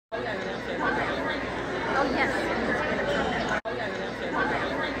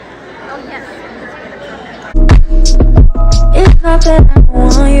thought that I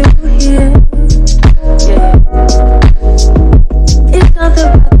want you here. Yeah. It's something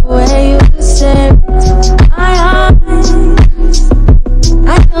about the way you stare into my eyes. I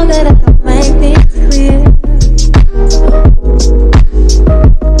know that I can make things clear.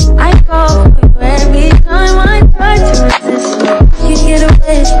 I fall for you every time I try to resist. You get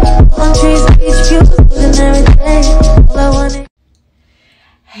away, palm trees, beach views, and everything. All I wanted.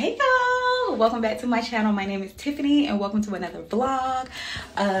 Hey y'all, welcome back to my channel. My name is Tiffany and welcome to another vlog.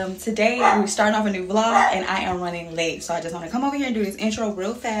 Today we're starting off a new vlog and I am running late, so I just want to come over here and do this intro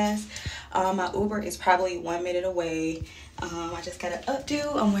real fast. My Uber is probably 1 minute away. I just got an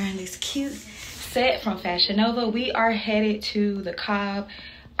updo. I'm wearing this cute set from Fashion Nova. We are headed to the Cobb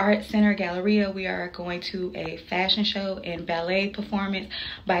Art Center Galleria. We are going to a fashion show and ballet performance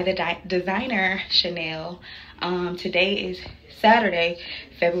by the designer Chanel. Today is Saturday,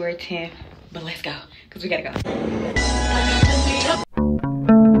 February 10th, but let's go because we gotta go.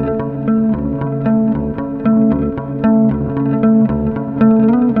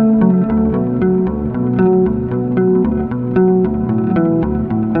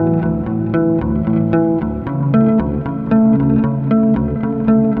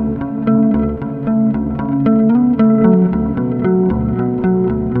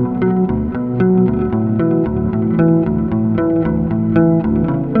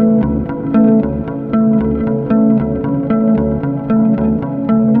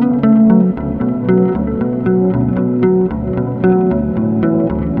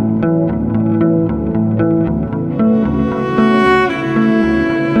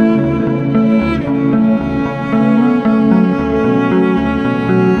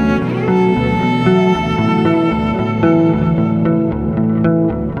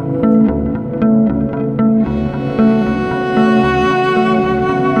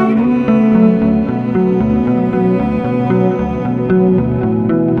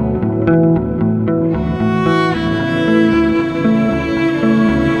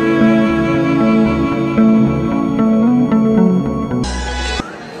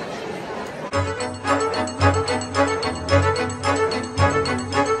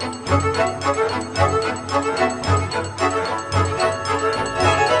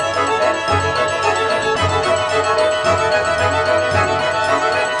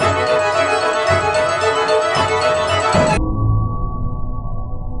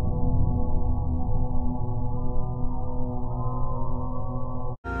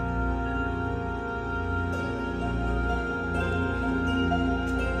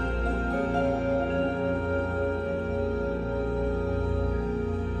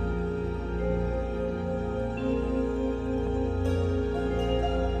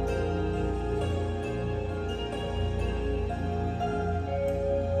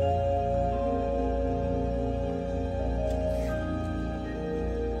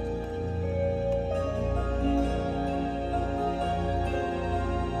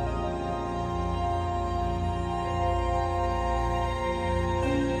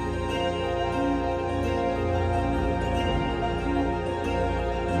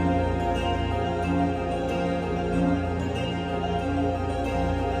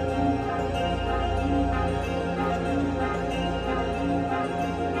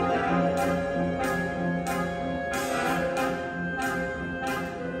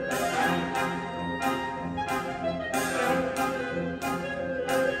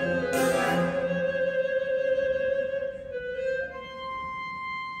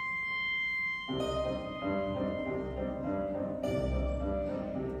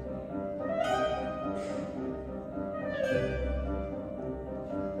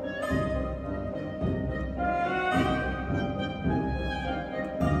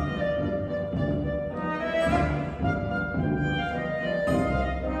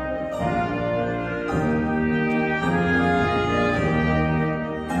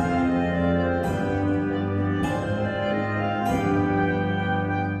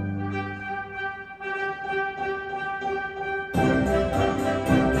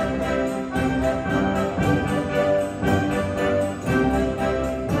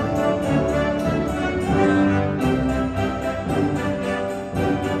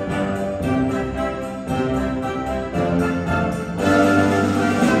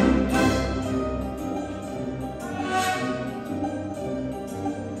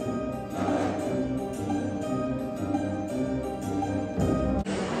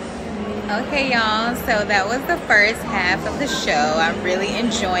 Okay y'all, so that was the first half of the show. I'm really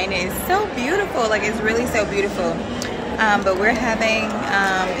enjoying it. It's so beautiful, like it's really so beautiful. But we're having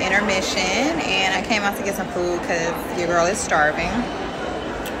intermission and I came out to get some food because your girl is starving.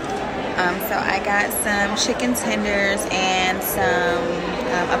 So I got some chicken tenders and some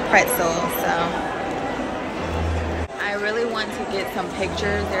a pretzel. So I really want to get some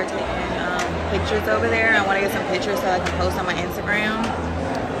pictures. They're taking pictures over there. I want to get some pictures so I can post on my Instagram.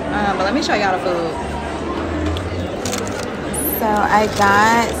 But let me show y'all the food. So I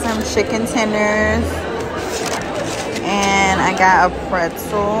got some chicken tenders and I got a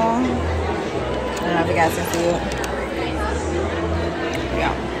pretzel. I don't know if you guys can see it.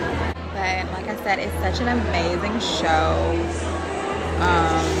 Yeah. But like I said, it's such an amazing show.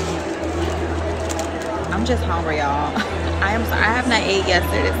 I'm just hungry, y'all. I have not ate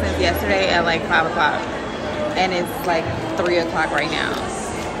since yesterday at like 5 o'clock. And it's like 3 o'clock right now.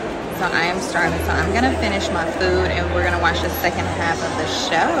 So I am starving. So I'm gonna finish my food and we're gonna watch the second half of the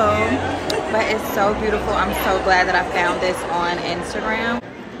show. But it's so beautiful. I'm so glad that I found this on Instagram.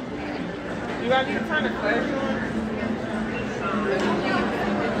 You gotta need to turn the flash on.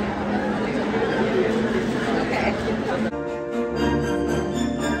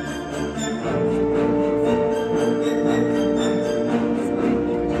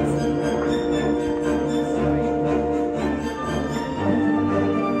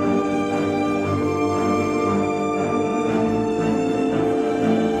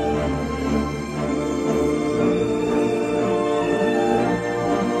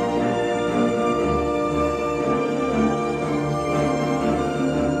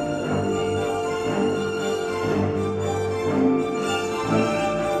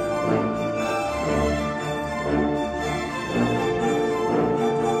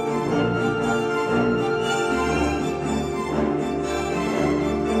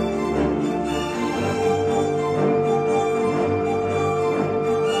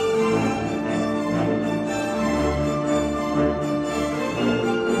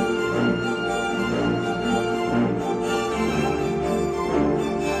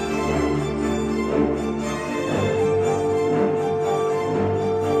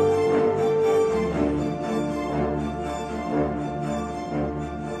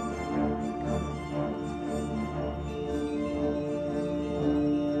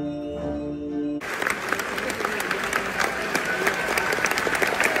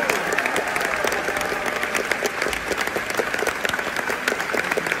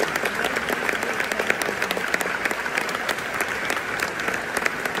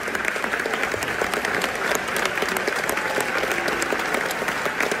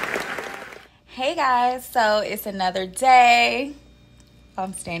 Hey guys, so it's another day.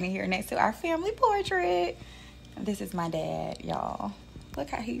 I'm standing here next to our family portrait. This is my dad, y'all. Look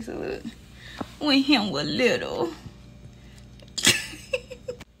how he's look when him was little.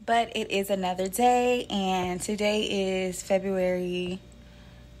 But it is another day, and today is February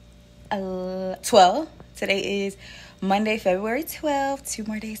 12th. Today is Monday, February 12th. 2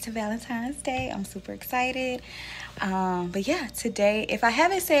 more days to Valentine's Day. I'm super excited. But yeah, today, if I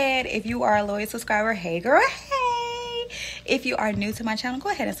haven't said, if you are a loyal subscriber, hey girl, hey. If you are new to my channel, go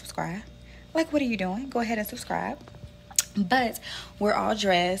ahead and subscribe. Like, what are you doing? Go ahead and subscribe. But we're all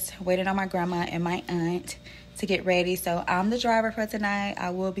dressed, waiting on my grandma and my aunt to get ready. So I'm the driver for tonight. I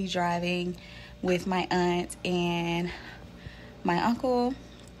will be driving with my aunt and my uncle.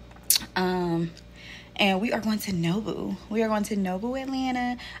 And we are going to Nobu. We are going to Nobu,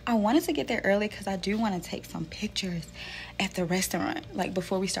 Atlanta. I wanted to get there early because I do want to take some pictures at the restaurant, like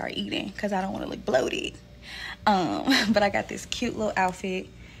before we start eating, because I don't want to look bloated. But I got this cute little outfit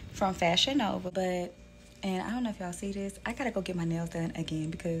from Fashion Nova. And I don't know if y'all see this. I gotta go get my nails done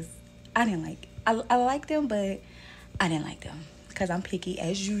again because I didn't like. I like them, but I didn't like them because I'm picky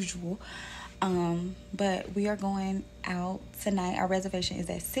as usual. But we are going out tonight. Our reservation is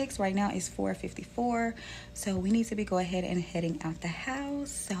at 6. Right now it's 4:54. So we need to be heading out the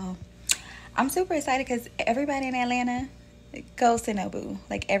house. So I'm super excited because everybody in Atlanta goes to Nobu.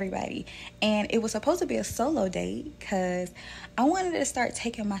 Like everybody. And it was supposed to be a solo date because I wanted to start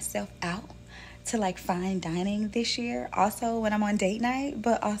taking myself out to like fine dining this year, also when I'm on date night,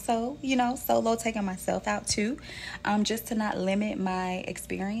 but also, you know, solo taking myself out too, just to not limit my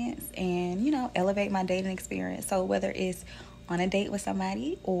experience and, you know, elevate my dating experience. So whether it's on a date with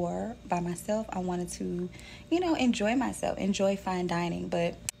somebody or by myself, I wanted to, you know, enjoy myself, enjoy fine dining.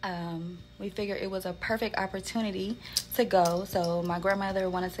 But we figured it was a perfect opportunity to go. So my grandmother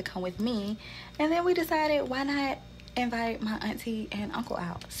wanted to come with me, and then we decided, why not invite my auntie and uncle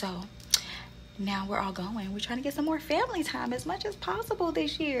out? So now we're all going. We're trying to get some more family time as much as possible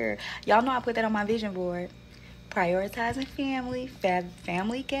this year. Y'all know I put that on my vision board. Prioritizing family,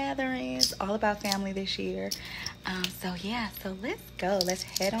 family gatherings, all about family this year. So yeah, so let's go. Let's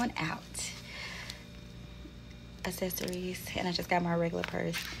head on out. Accessories, and I just got my regular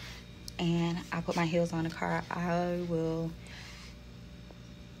purse. and I put my heels on the car. I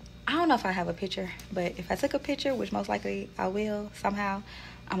don't know if I have a picture, but if I took a picture, which most likely I will somehow,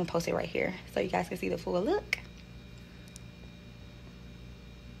 I'm gonna post it right here so you guys can see the full look.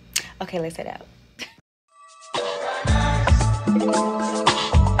 Okay, let's head out.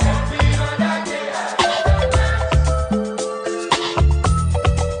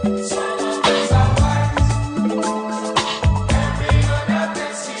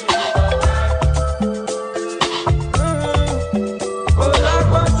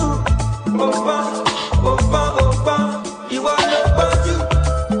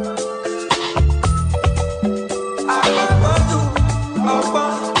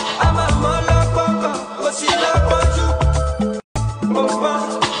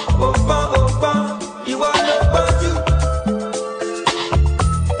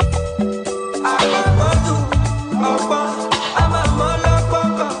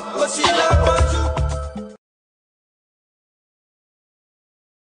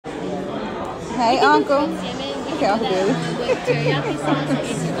 Hey, Uncle. Okay, Uncle Billy.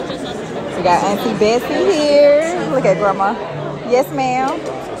 We got Auntie Bessie here. Look at Grandma. Yes, ma'am.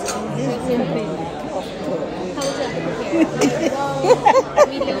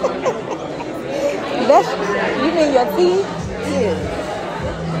 You mean your tea? Yeah.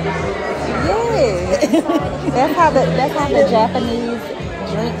 Yeah. That's how the Japanese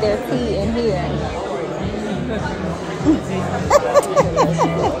drink their tea in here.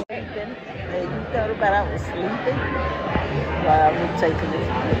 You thought about I was sleeping while I was taking this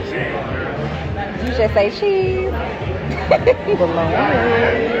picture. You just say cheese.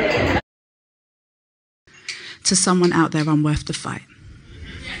 To someone out there, I'm worth the fight.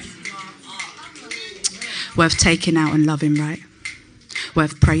 Worth taking out and loving right.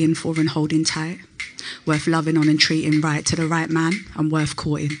 Worth praying for and holding tight. Worth loving on and treating right. To the right man, I'm worth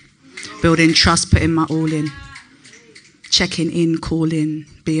courting. Building trust, putting my all in. Checking in, calling,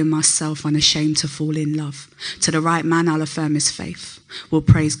 being myself, unashamed to fall in love. To the right man, I'll affirm his faith. We'll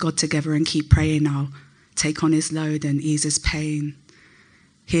praise God together and keep praying. I'll take on his load and ease his pain.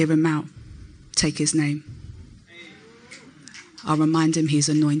 Hear him out, take his name. I'll remind him he's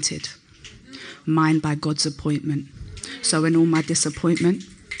anointed, mine by God's appointment. So in all my disappointment,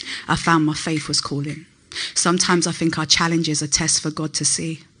 I found my faith was calling. Sometimes I think our challenges are tests for God to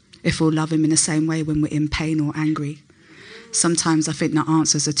see if we'll love him in the same way when we're in pain or angry. Sometimes I think the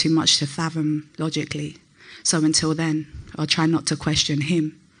answers are too much to fathom logically. So until then, I'll try not to question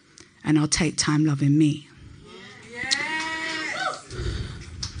him, and I'll take time loving me.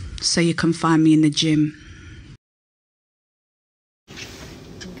 So you can find me in the gym.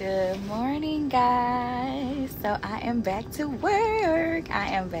 Good morning, guys. So I am back to work.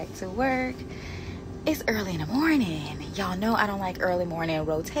 It's early in the morning. Y'all know I don't like early morning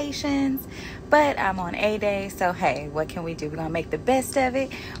rotations, but I'm on A day, so hey, what can we do? We're gonna make the best of it.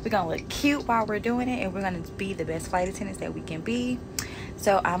 We're gonna look cute while we're doing it, and we're gonna be the best flight attendants that we can be.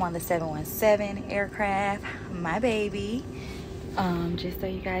 So I'm on the 717 aircraft, my baby. Just so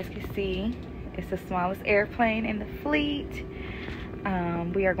you guys can see, it's the smallest airplane in the fleet.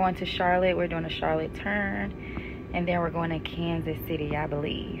 We are going to Charlotte. We're doing a Charlotte turn, and then we're going to Kansas City, I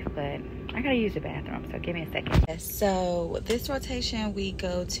believe, but I gotta use the bathroom, so give me a second. So this rotation, we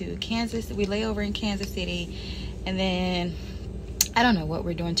go to Kansas. We lay over in Kansas City, and then I don't know what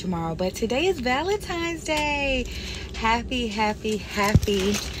we're doing tomorrow, but today is Valentine's Day. Happy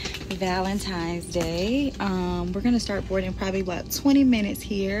Valentine's Day. We're gonna start boarding probably about 20 minutes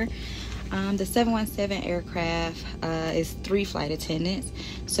here. The 717 aircraft is 3 flight attendants,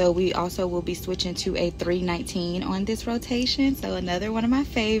 so we also will be switching to a 319 on this rotation, so another one of my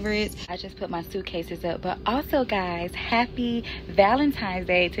favorites. I just put my suitcases up, but also guys, happy Valentine's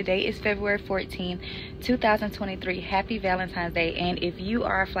Day. Today is February 14th, 2023. Happy Valentine's Day. And if you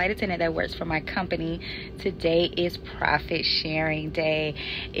are a flight attendant that works for my company, today is profit sharing day.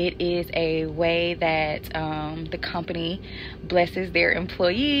 It is a way that the company blesses their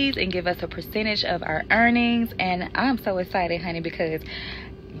employees and give us a percentage of our earnings. And I'm so excited, honey, because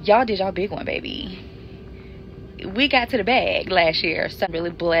y'all did y'all big one, baby. We got to the bag last year, so I'm really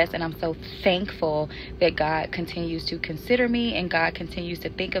blessed, and I'm so thankful that God continues to consider me and God continues to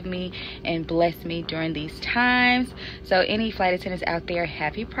think of me and bless me during these times. So any flight attendants out there,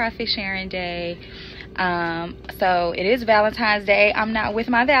 happy profit sharing day. So it is Valentine's Day. I'm not with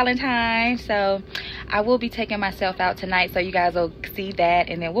my Valentine, so I will be taking myself out tonight, so you guys will see that,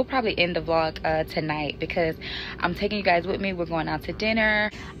 and then we'll probably end the vlog tonight because I'm taking you guys with me. We're going out to dinner.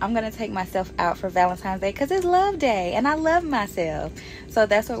 I'm gonna take myself out for Valentine's Day because it's love day and I love myself, so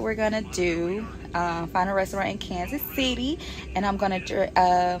that's what we're gonna do. Find a restaurant in Kansas City, and I'm gonna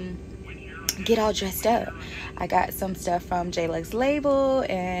get all dressed up. I got some stuff from J-Lux label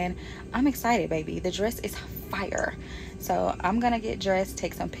and I'm excited, baby. The dress is fire. So I'm gonna get dressed,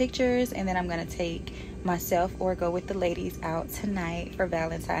 take some pictures, and then I'm gonna take myself or go with the ladies out tonight for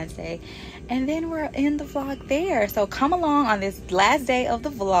Valentine's Day, and then we're in the vlog there. So come along on this last day of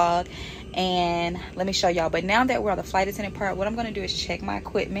the vlog and let me show y'all. But now that we're on the flight attendant part, what I'm gonna do is check my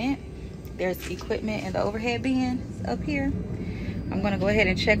equipment. There's equipment in the overhead bins up here. I'm gonna go ahead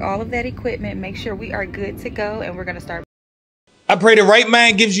and check all of that equipment, make sure we are good to go, and we're gonna start. I pray the right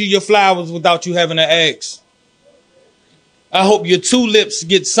man gives you your flowers without you having to ask. I hope your tulips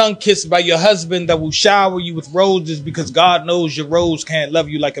get sun-kissed by your husband that will shower you with roses because God knows your rose can't love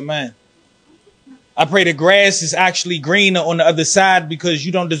you like a man. I pray the grass is actually greener on the other side because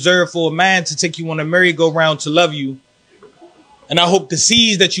you don't deserve for a man to take you on a merry-go-round to love you. And I hope the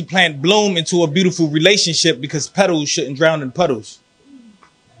seeds that you plant bloom into a beautiful relationship because petals shouldn't drown in puddles.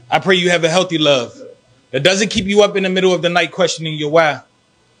 I pray you have a healthy love that doesn't keep you up in the middle of the night questioning your why.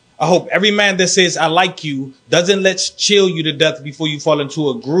 I hope every man that says, I like you, doesn't let's chill you to death before you fall into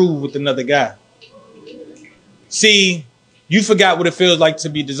a groove with another guy. See, you forgot what it feels like to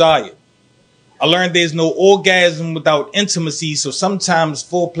be desired. I learned there's no orgasm without intimacy, so sometimes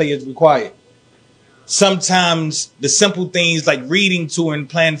foreplay is required. Sometimes the simple things like reading to her and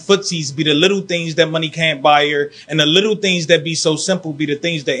playing footsies be the little things that money can't buy her, and the little things that be so simple be the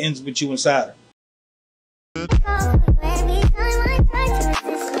things that ends with you inside her.